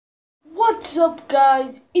What's up,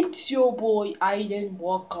 guys? It's your boy Aidn.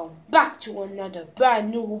 Welcome back to another brand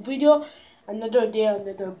new video. Another day,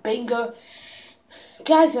 another banger.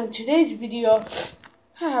 Guys, on today's video,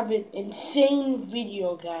 I have an insane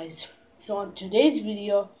video, guys. So on today's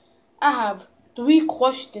video, I have 3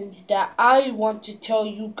 questions that I want to tell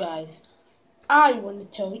you guys. I want to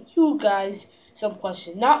tell you guys some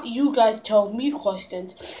questions. Not you guys tell me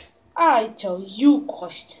questions. I tell you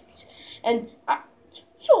questions.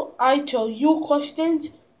 So I tell you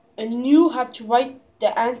questions, and you have to write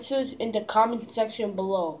the answers in the comment section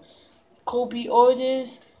below. Kobe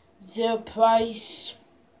orders, Zero Price,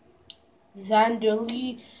 Xander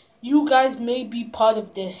Lee. You guys may be part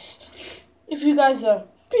of this. If you guys are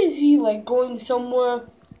busy, like going somewhere,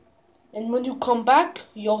 and when you come back,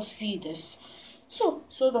 you'll see this. So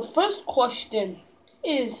the first question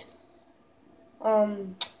is,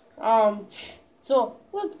 So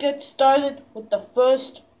let's get started with the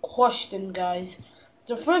first question, guys.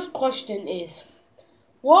 The first question is,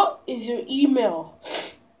 what is your email?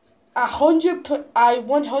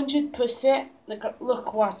 100%.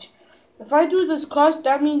 Look, watch. If I do this cross,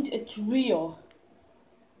 that means it's real.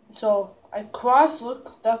 So I cross.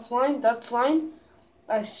 Look, that's line.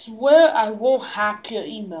 I swear I won't hack your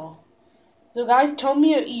email. So guys, tell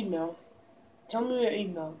me your email.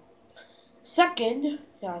 Second.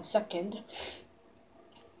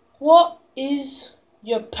 What is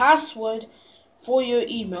your password for your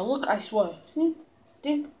email? Look, I swear.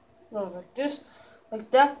 Like this,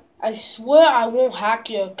 like that. I swear I won't hack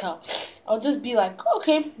your account. I'll just be like,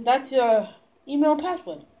 okay, that's your email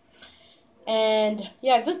password. And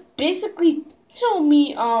yeah, just basically tell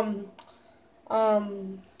me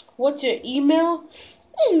what's your email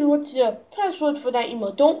and what's your password for that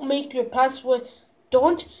email. Don't make your password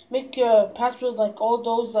like all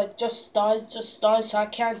those like just stars, so I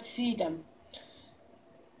can't see them.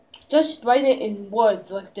 Just write it in words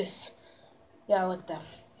like this. Yeah, like that.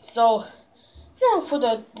 So now for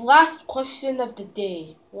the last question of the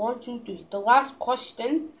day. 1, 2, 3. The last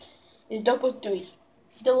question is number 3.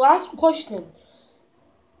 The last question.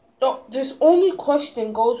 This only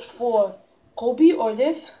question goes for Kobe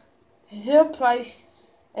Ordis, Zero Price,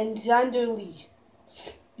 and Xander Lee.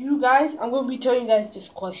 You guys, I'm going to be telling you guys this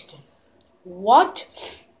question. What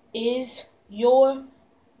is your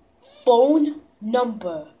phone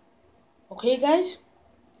number? Okay, guys?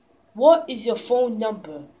 What is your phone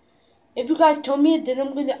number? If you guys tell me it, then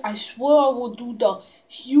I swear I will do the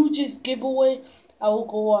hugest giveaway. I will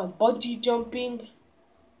go on bungee jumping.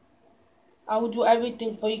 I will do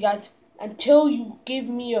everything for you guys until you give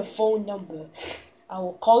me your phone number. I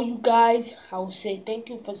will call you guys. I will say thank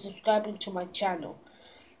you for subscribing to my channel.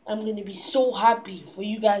 I'm going to be so happy for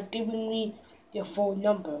you guys giving me your phone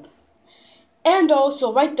number. And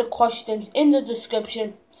also write the questions in the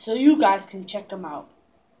description so you guys can check them out.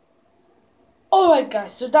 Alright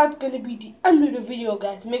guys, so that's going to be the end of the video,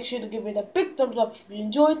 guys. Make sure to give it a big thumbs up if you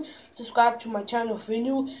enjoyed. Subscribe to my channel if you're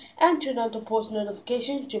new. And turn on the post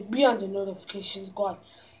notifications to be on the notification squad.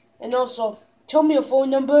 And also, tell me your phone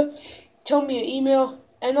number. Tell me your email.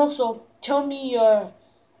 And also, tell me your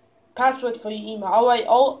password for your email.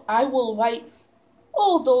 I will write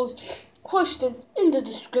all those questions in the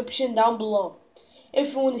description down below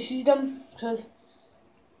if you want to see them, because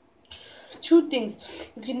 2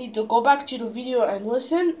 things, you can either go back to the video and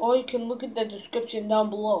listen, or you can look at the description down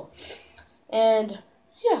below. And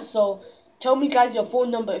yeah, so tell me guys your phone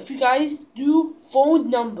number. If you guys do phone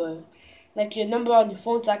number, like your number on your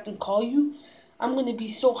phone so I can call you, I'm gonna be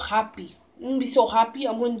so happy. I'm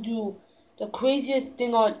gonna do the craziest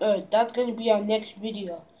thing on earth. That's gonna be our next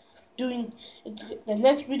video. The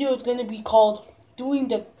next video is gonna be called doing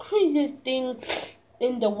the craziest thing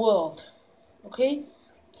in the world. Okay,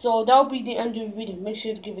 so that'll be the end of the video. Make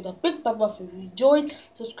sure to give it a big thumbs up if you enjoyed.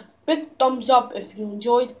 Big thumbs up if you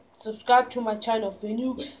enjoyed. Subscribe to my channel if you're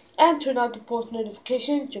new, and turn on the post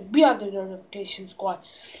notifications to be on the notification squad.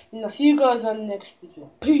 And I'll see you guys on the next video.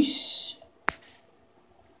 Peace.